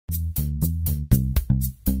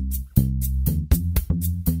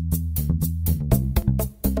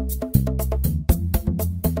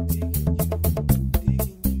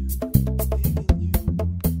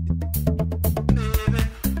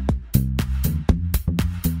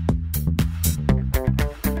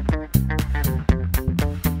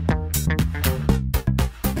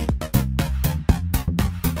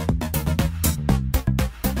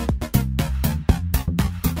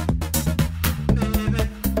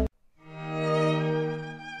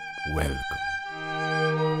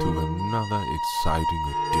another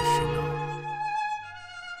exciting edition of...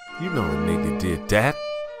 You know a nigga did that.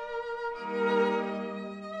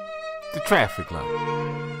 The traffic light.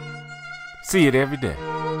 See it every day.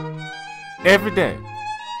 Every day.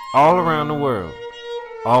 All around the world.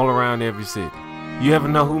 All around every city. You ever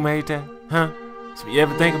know who made that? Huh? So you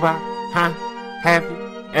ever think about it? Huh? Have you?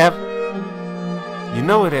 Ever? You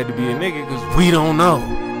know it had to be a nigga because we don't know.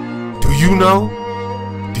 Do you know?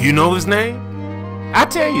 Do you know his name? I'll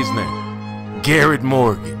tell you his name. Garrett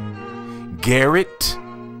Morgan. Garrett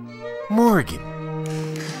Morgan.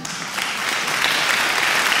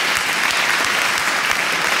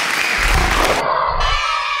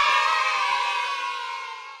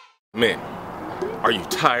 Men, are you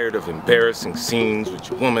tired of embarrassing scenes with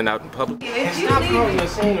your woman out in public? And stop calling a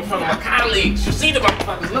scene in front of my colleagues. You see the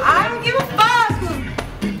motherfuckers looking. I don't give a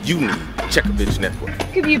fuck. You need Check a Bitch Network.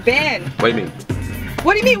 Where have you been? What do you mean?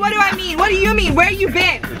 What do you mean? What do I mean? What do you mean? Where you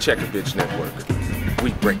been? The Check a Bitch Network.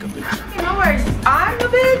 We break a bitch. No worries. I'm the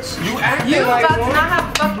bitch. You acting You like about one. to not have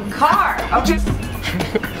a fucking car.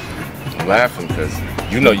 I'm laughing because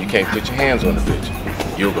you know you can't put your hands on the bitch.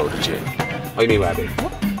 You'll go to jail. What do you mean by that?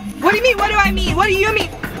 What do you mean? What do I mean? What do you mean?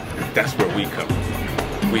 That's where we come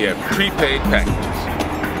in. We have prepaid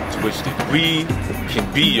packages to which that we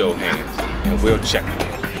can be your hands and we'll check it.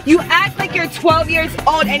 You act like you're 12 years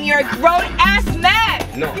old and you're a grown-ass man.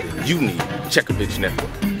 No, you need Check a Bitch Network.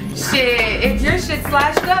 Shit, if your shit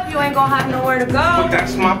slashed up, you ain't gonna have nowhere to go. But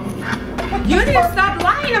that's my... You need to stop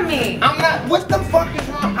lying to me. I'm not... What the fuck is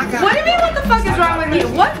wrong? What do you mean what the fuck is wrong with me?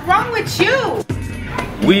 What's wrong with you?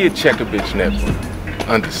 We at Check a Bitch Network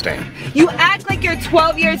understand. You act like you're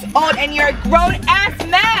 12 years old and you're a grown-ass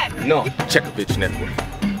man. No, Check a Bitch Network.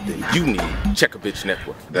 Then you need Check a Bitch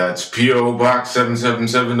Network. That's P.O. Box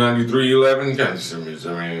 777-9311, Kansas City.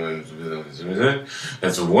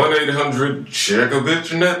 That's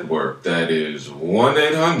 1-800-CHECK-A-BITCH Network. That is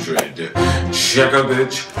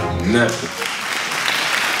 1-800-CHECK-A-BITCH Network.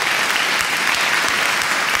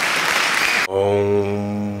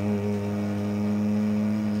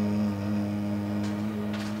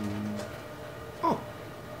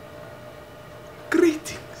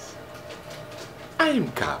 Greetings. I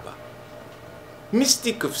am Kaba,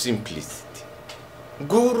 mystic of simplicity,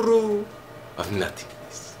 guru of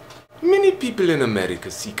nothingness. Many people in America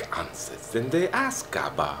seek answers and they ask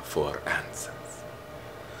Kaba for answers.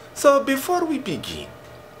 So before we begin,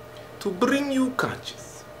 to bring you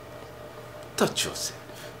conscious, touch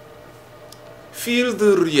yourself. Feel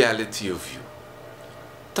the reality of you.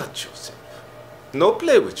 Touch yourself. No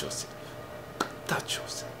play with yourself. Touch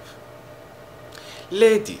yourself.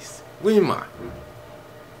 Ladies, women,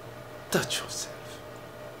 touch yourself.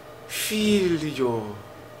 Feel yourself.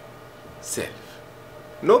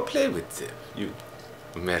 No play with self. You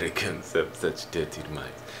Americans have such dirty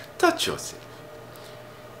minds. Touch yourself.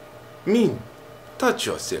 Touch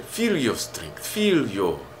yourself. Feel your strength. Feel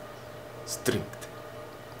your strength.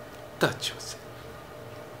 Touch yourself.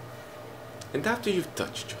 And after you've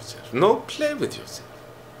touched yourself, no play with yourself.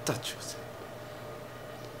 Touch yourself.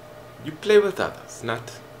 You play with others,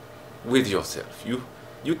 not with yourself.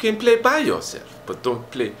 You can play by yourself, but don't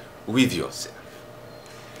play with yourself.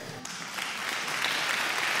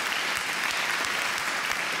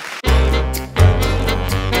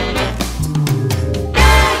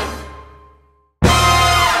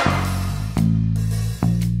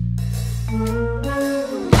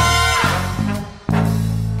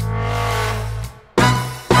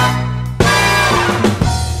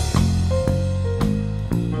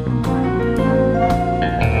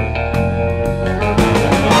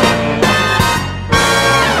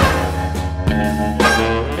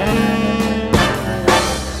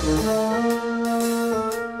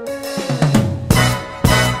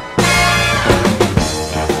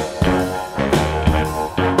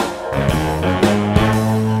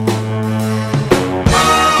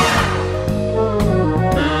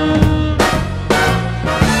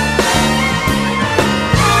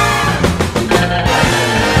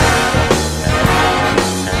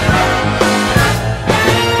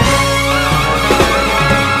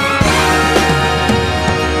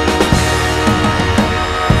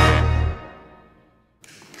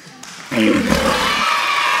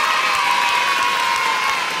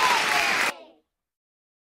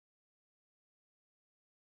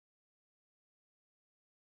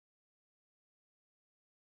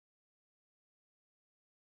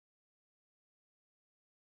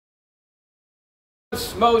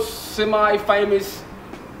 Most semi-famous,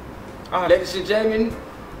 ladies and gentlemen,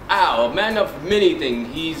 Al, a man of many things.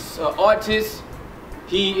 He's an artist,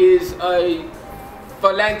 he is a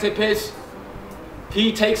philanthropist,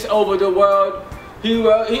 he takes over the world, He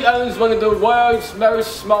owns one of the world's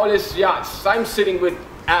most smallest yachts. I'm sitting with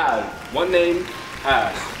Al. One name,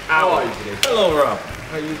 Al. How are you today? Hello, Rob.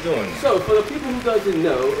 How you doing? So, for the people who doesn't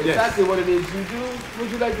know exactly what it is you do,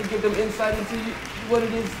 would you like to give them insight into what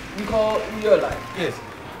it is you call your life? Yes.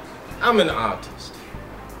 I'm an artist,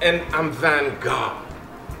 and I'm Van Gogh.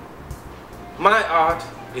 My art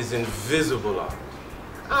is invisible art.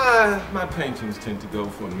 My paintings tend to go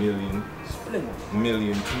for $1 million, Splendid. $1.2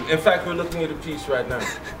 million. In fact, we're looking at a piece right now.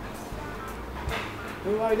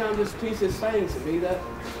 Well, right now, this piece is saying to me that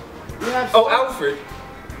you have. Oh, Alfred,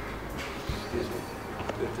 Excuse me.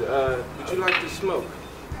 would you like to smoke?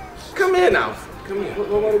 Come in, Alfred. Come in.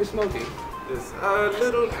 What are we smoking? It's a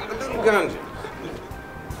little ganja.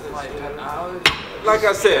 Like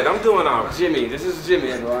I said, I'm doing all right. Jimmy, this is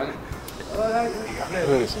Jimmy, everyone. Got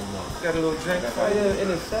a little drink for you? In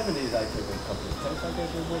the 70s, I took a couple of tests. I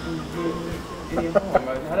guess it wouldn't do any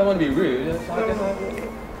harm. I don't want to be rude. So I guess I'll...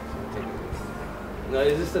 Now,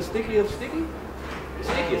 is this the sticky of sticky? The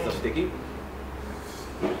stickiest of sticky.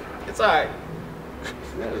 It's all right.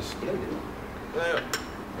 That is splendid. Yeah.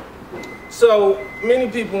 So many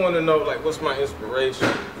people want to know, like, what's my inspiration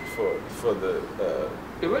for the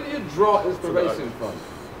Where do you draw inspiration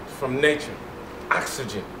from nature?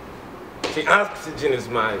 Oxygen. See, oxygen is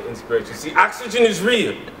my inspiration. See, oxygen is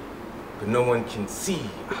real, but no one can see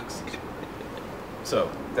oxygen. So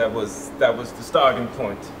that was the starting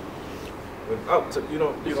point. Oh, so you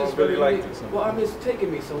don't really like this? Huh? Well, I mean, it's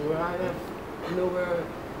taking me somewhere. I have nowhere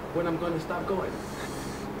when I'm going to stop going.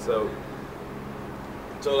 So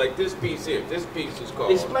like this piece here. This piece is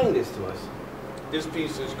called. Explain this to us. This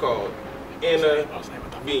piece is called Inner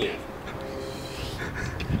Being.